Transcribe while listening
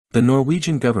The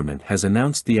Norwegian government has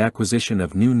announced the acquisition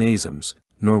of new NASAMS,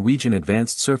 Norwegian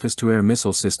Advanced Surface-to-Air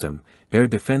Missile System, air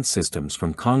defense systems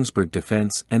from Kongsberg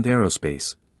Defence and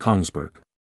Aerospace, Kongsberg.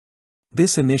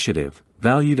 This initiative,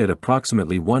 valued at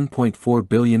approximately 1.4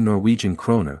 billion Norwegian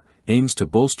kroner, aims to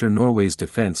bolster Norway's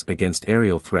defense against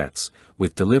aerial threats,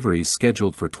 with deliveries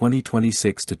scheduled for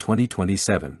 2026 to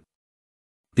 2027.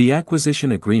 The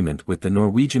acquisition agreement with the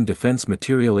Norwegian Defence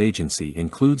Materiel Agency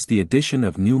includes the addition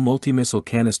of new multi-missile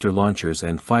canister launchers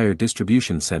and fire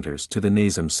distribution centers to the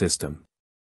NASAMS system.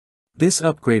 This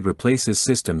upgrade replaces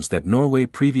systems that Norway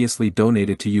previously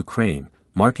donated to Ukraine,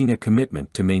 marking a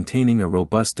commitment to maintaining a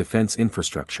robust defense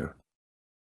infrastructure.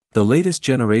 The latest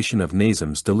generation of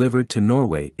NASAMS delivered to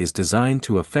Norway is designed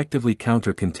to effectively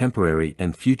counter contemporary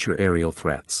and future aerial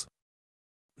threats.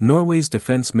 Norway's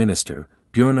defense minister,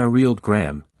 Bjørn Arild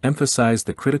Gram, emphasized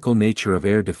the critical nature of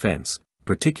air defense,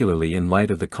 particularly in light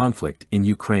of the conflict in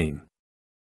Ukraine.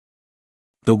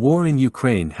 The war in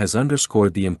Ukraine has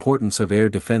underscored the importance of air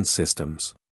defense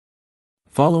systems.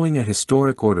 Following a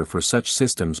historic order for such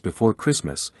systems before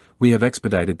Christmas, we have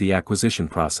expedited the acquisition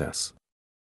process.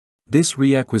 This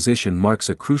reacquisition marks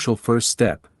a crucial first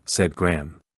step, said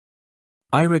Gram.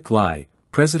 Eirik Lie,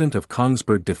 president of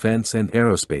Kongsberg Defence and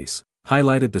Aerospace,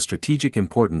 highlighted the strategic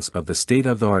importance of the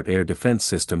state-of-the-art air defense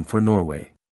system for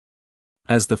Norway.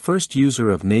 As the first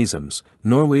user of NASAMS,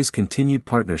 Norway's continued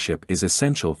partnership is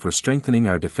essential for strengthening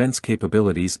our defense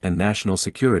capabilities and national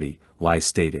security, Lie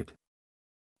stated.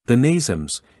 The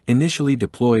NASAMS, initially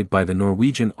deployed by the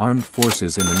Norwegian Armed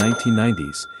Forces in the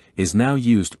 1990s, is now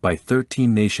used by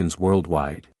 13 nations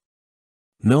worldwide.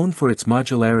 Known for its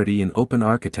modularity and open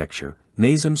architecture,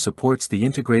 NASAMS supports the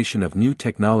integration of new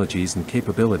technologies and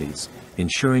capabilities,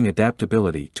 ensuring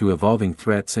adaptability to evolving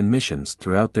threats and missions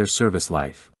throughout their service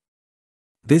life.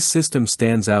 This system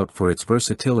stands out for its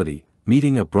versatility,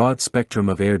 meeting a broad spectrum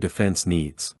of air defense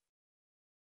needs.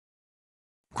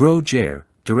 Gro Kjær,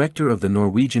 director of the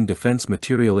Norwegian Defence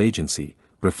Materiel Agency,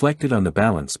 reflected on the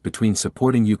balance between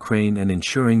supporting Ukraine and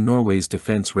ensuring Norway's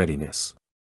defense readiness.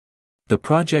 The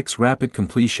project's rapid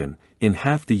completion, in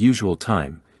half the usual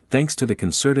time, thanks to the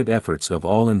concerted efforts of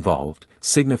all involved,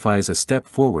 signifies a step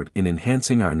forward in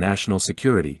enhancing our national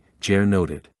security, Kjær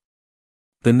noted.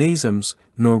 The NASAMS,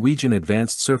 Norwegian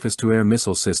Advanced Surface-to-Air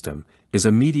Missile System, is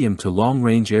a medium to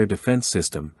long-range air defense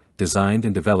system, designed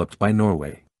and developed by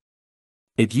Norway.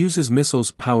 It uses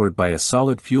missiles powered by a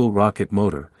solid-fuel rocket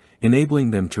motor,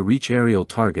 enabling them to reach aerial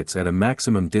targets at a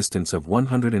maximum distance of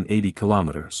 180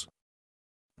 kilometers.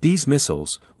 These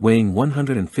missiles, weighing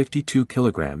 152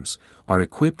 kilograms, are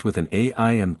equipped with an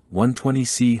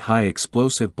AIM-120C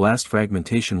high-explosive blast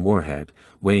fragmentation warhead,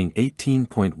 weighing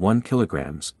 18.1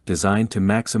 kilograms, designed to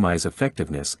maximize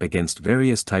effectiveness against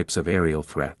various types of aerial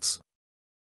threats.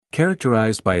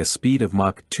 Characterized by a speed of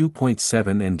Mach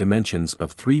 2.7 and dimensions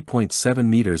of 3.7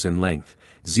 meters in length,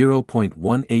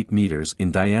 0.18 meters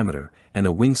in diameter, and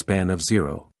a wingspan of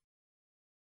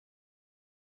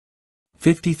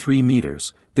 0.53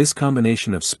 meters, this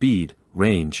combination of speed,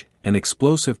 range, and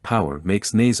explosive power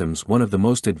makes NASAMS one of the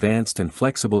most advanced and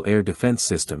flexible air defense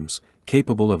systems,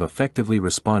 capable of effectively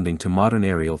responding to modern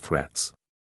aerial threats.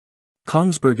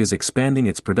 Kongsberg is expanding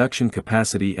its production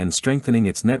capacity and strengthening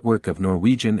its network of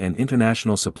Norwegian and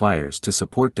international suppliers to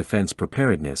support defense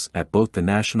preparedness at both the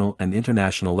national and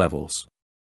international levels.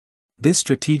 This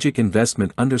strategic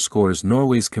investment underscores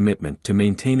Norway's commitment to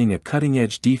maintaining a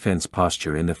cutting-edge defense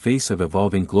posture in the face of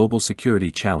evolving global security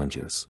challenges.